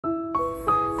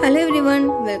Hello everyone,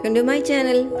 welcome to my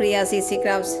channel Priya CC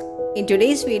Crafts. In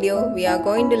today's video, we are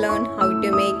going to learn how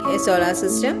to make a solar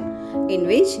system in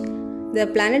which the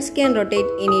planets can rotate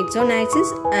in its own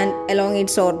axis and along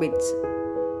its orbits.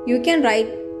 You can write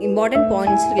important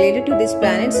points related to these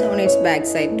planets on its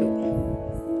backside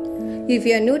too. If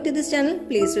you are new to this channel,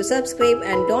 please do subscribe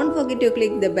and don't forget to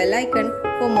click the bell icon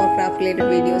for more craft related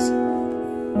videos.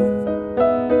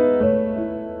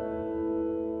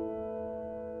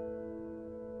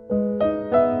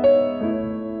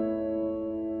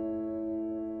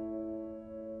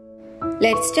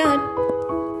 Let's start.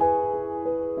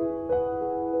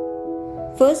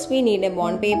 First, we need a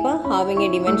bond paper having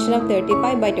a dimension of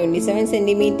 35 by 27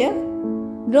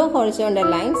 cm. Draw horizontal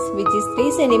lines which is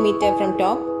 3 cm from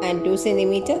top and 2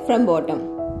 cm from bottom.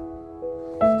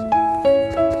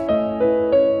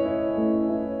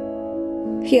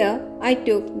 Here, I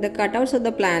took the cutouts of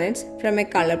the planets from a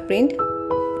color print.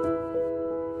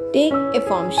 Take a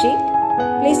foam sheet.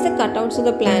 Place the cutouts of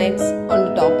the planets on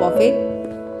the top of it.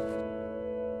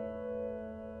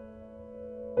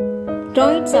 Draw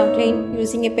its outline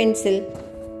using a pencil.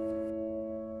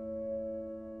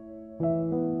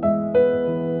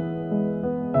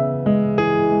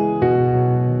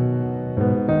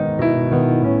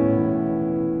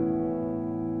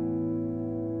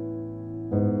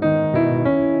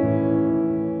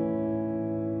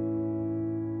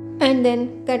 And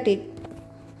then cut it.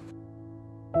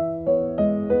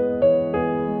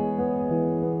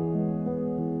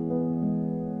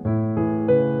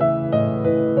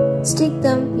 Stick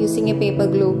them using a paper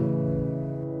glue.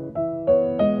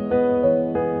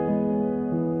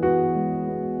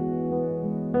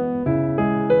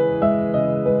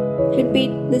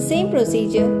 Repeat the same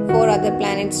procedure for other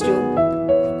planets too.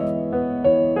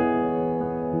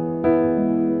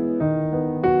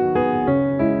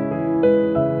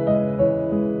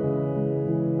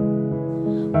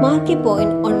 Mark a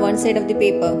point on one side of the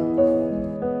paper.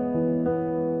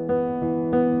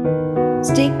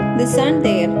 Stick the sun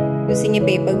there using a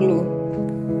paper glue.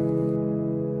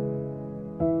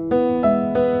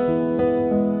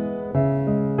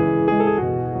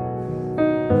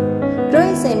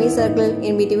 Draw a semicircle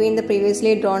in between the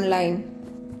previously drawn line.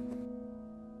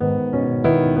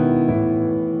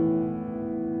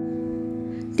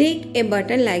 Take a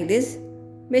button like this.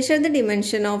 Measure the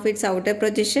dimension of its outer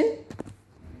projection.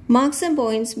 Mark some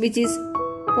points which is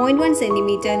 0.1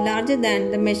 cm larger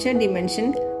than the measured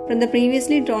dimension from the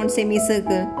previously drawn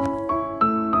semicircle.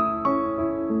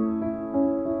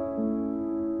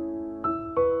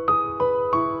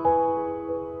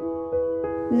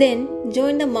 Then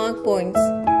join the marked points.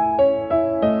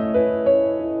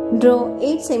 Draw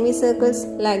 8 semicircles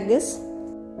like this.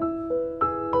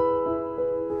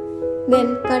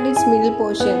 Then cut its middle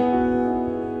portion.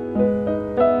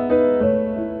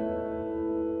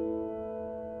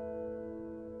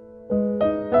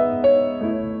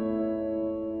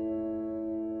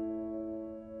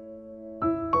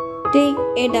 Take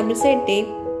a double-sided tape.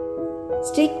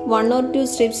 Stick 1 or 2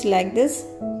 strips like this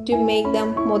to make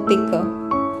them more thicker.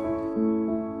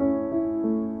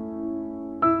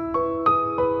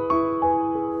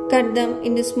 Cut them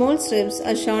into small strips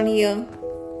as shown here.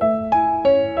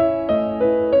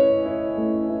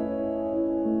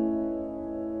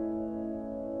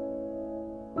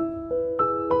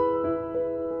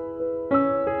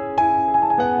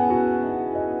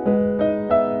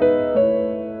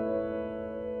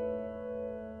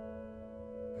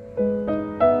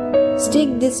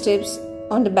 Stick these strips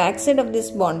on the back side of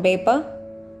this bond paper,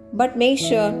 but make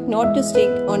sure not to stick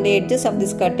on the edges of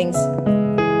these cuttings.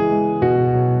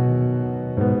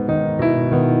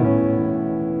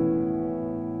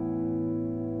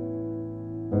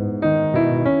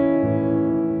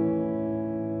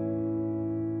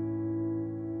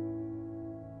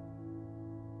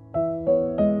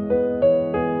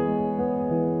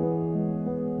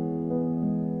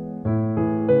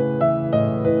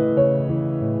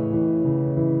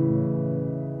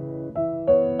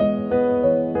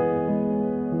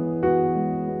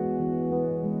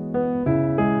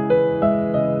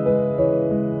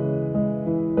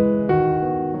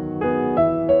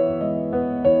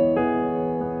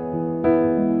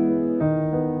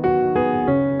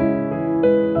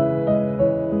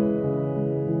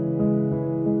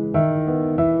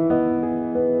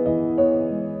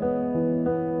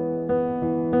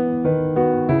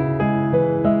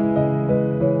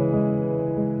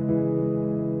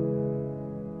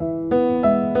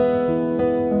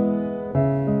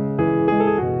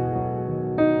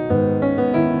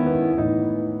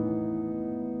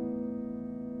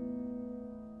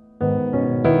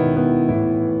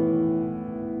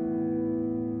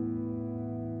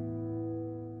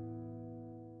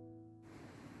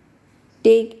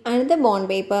 Take another bond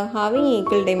paper having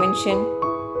equal dimension.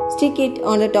 Stick it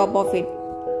on the top of it.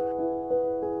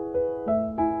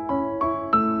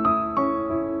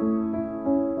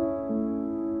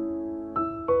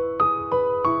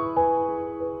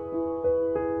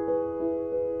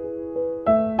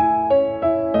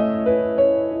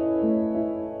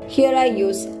 Here I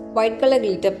use white color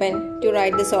glitter pen to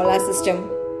write the solar system.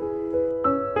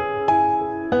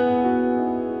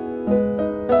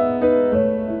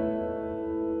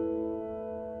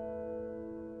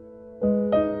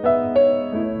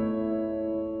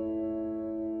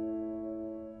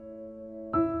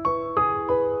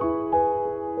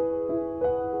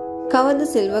 Cover the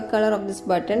silver color of this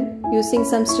button using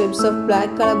some strips of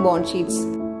black color bond sheets.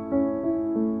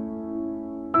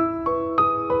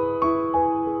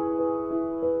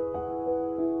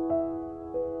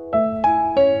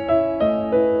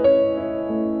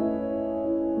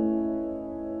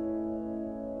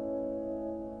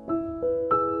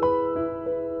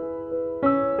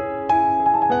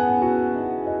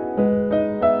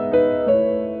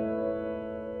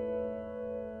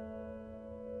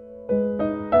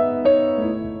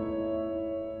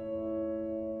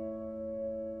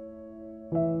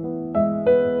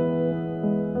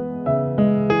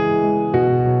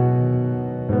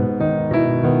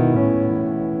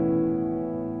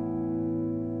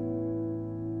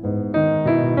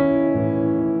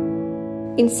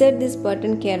 Insert this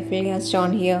button carefully as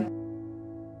shown here.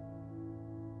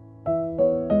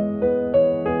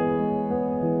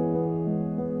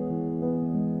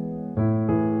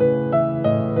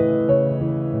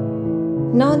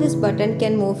 Now this button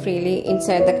can move freely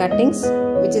inside the cuttings,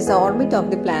 which is the orbit of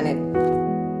the planet.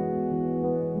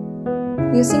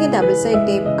 Using a double-sided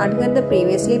tape, adhere the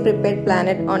previously prepared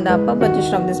planet on the upper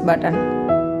position of this button.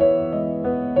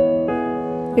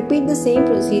 Repeat the same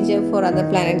procedure for other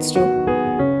planets too.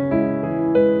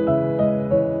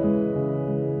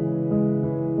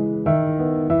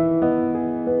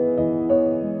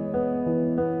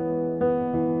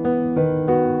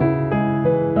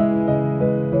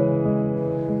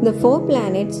 The 4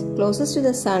 planets closest to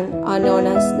the Sun are known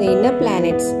as the inner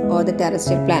planets or the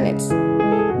terrestrial planets.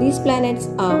 These planets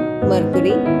are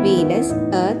Mercury, Venus,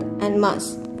 Earth and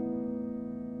Mars.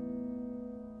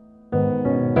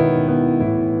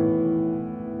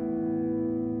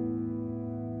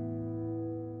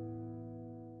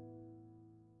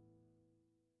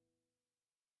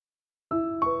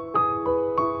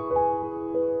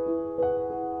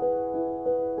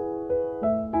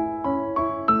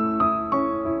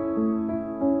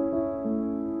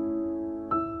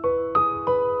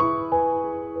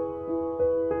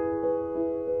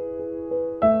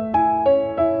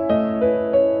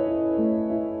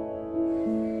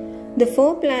 The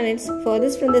 4 planets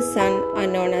furthest from the Sun are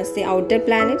known as the outer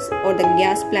planets or the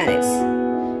gas planets.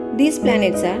 These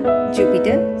planets are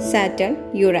Jupiter, Saturn,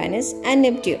 Uranus and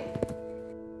Neptune.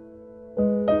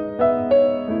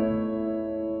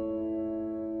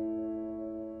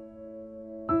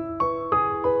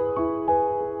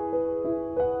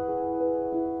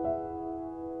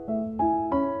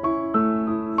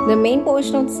 The main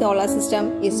portion of the solar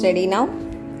system is ready now.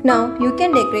 Now you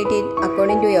can decorate it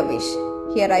according to your wish.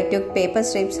 Here I took paper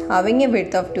strips having a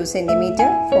width of 2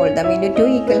 cm, fold them into 2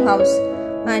 equal halves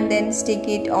and then stick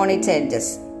it on its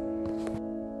edges.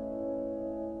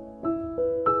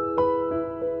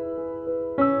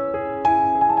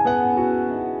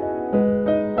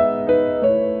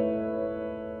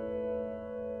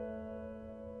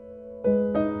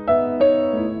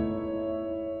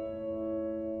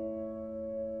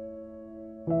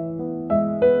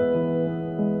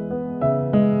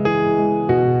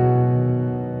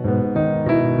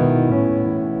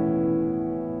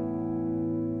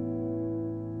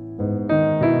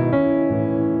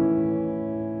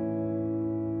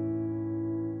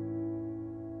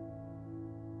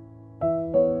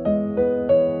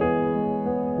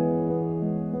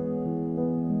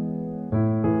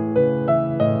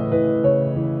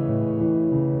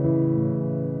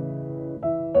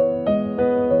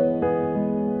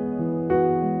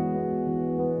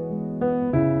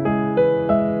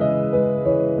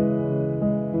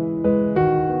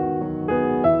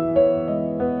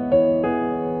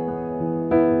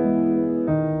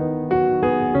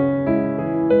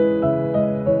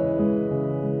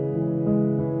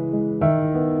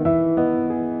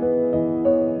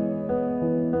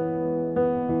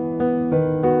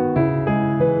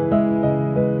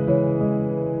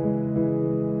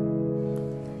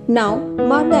 Now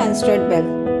mark the asteroid belt.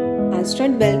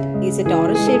 Asteroid belt is a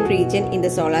torus-shaped region in the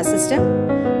solar system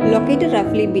located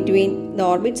roughly between the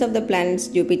orbits of the planets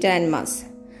Jupiter and Mars.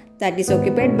 that is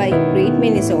occupied by great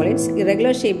many solids,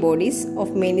 irregular shaped bodies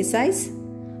of many size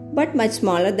but much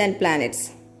smaller than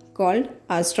planets, called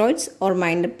asteroids or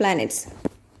minor planets.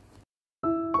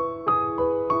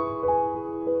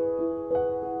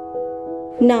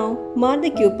 Now, mark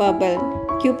the Kuiper belt.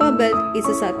 Kuiper belt is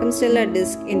a circumstellar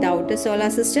disk in the outer solar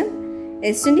system,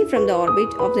 extending from the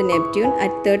orbit of the Neptune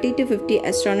at 30 to 50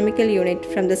 astronomical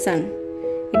units from the Sun.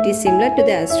 It is similar to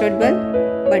the asteroid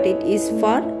belt, but it is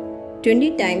far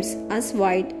 20 times as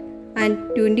wide and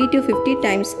 20 to 50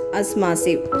 times as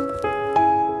massive.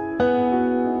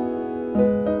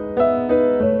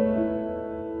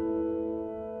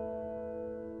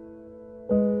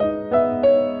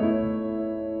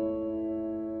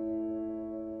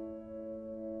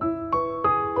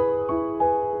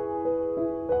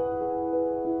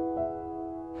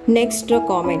 Next, draw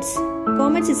comets.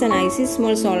 Comets is an icy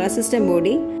small solar system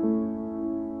body.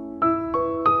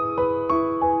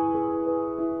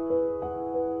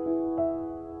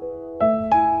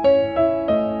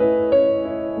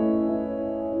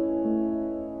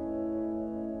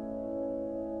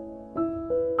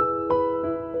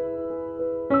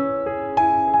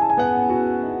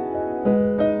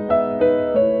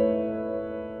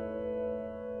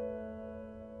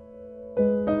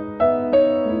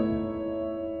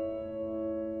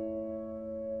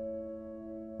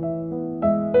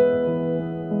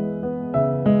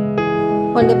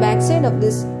 On the back side of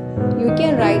this, you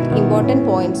can write important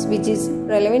points which is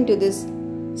relevant to this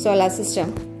solar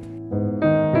system.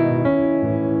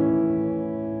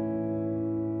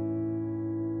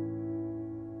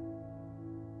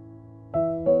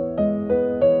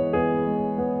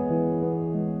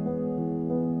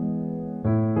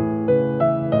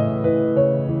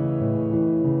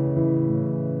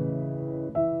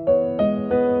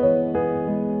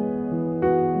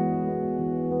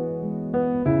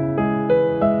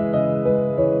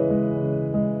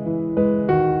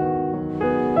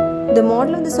 The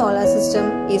model of the solar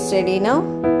system is ready now.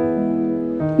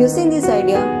 Using this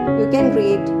idea, you can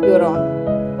create your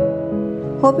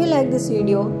own. Hope you like this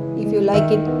video. If you like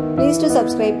it, please do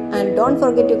subscribe and don't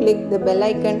forget to click the bell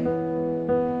icon.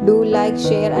 Do like,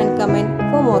 share and comment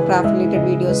for more craft related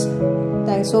videos.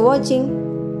 Thanks for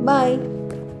watching. Bye.